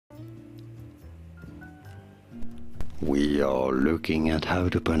We are looking at how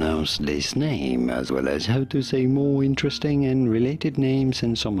to pronounce this name, as well as how to say more interesting and related names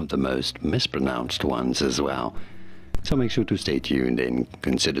and some of the most mispronounced ones as well. So make sure to stay tuned and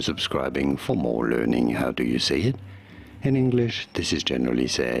consider subscribing for more learning how do you say it. In English, this is generally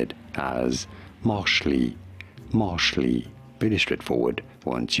said as Mauchly, Mauchly. Pretty straightforward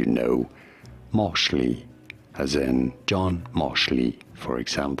once you know Mauchly, as in John Mauchly, for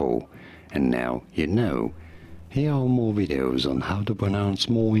example. And now you know. Here are more videos on how to pronounce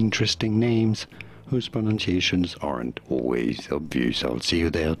more interesting names whose pronunciations aren't always obvious. I'll see you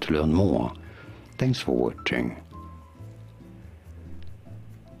there to learn more. Thanks for watching.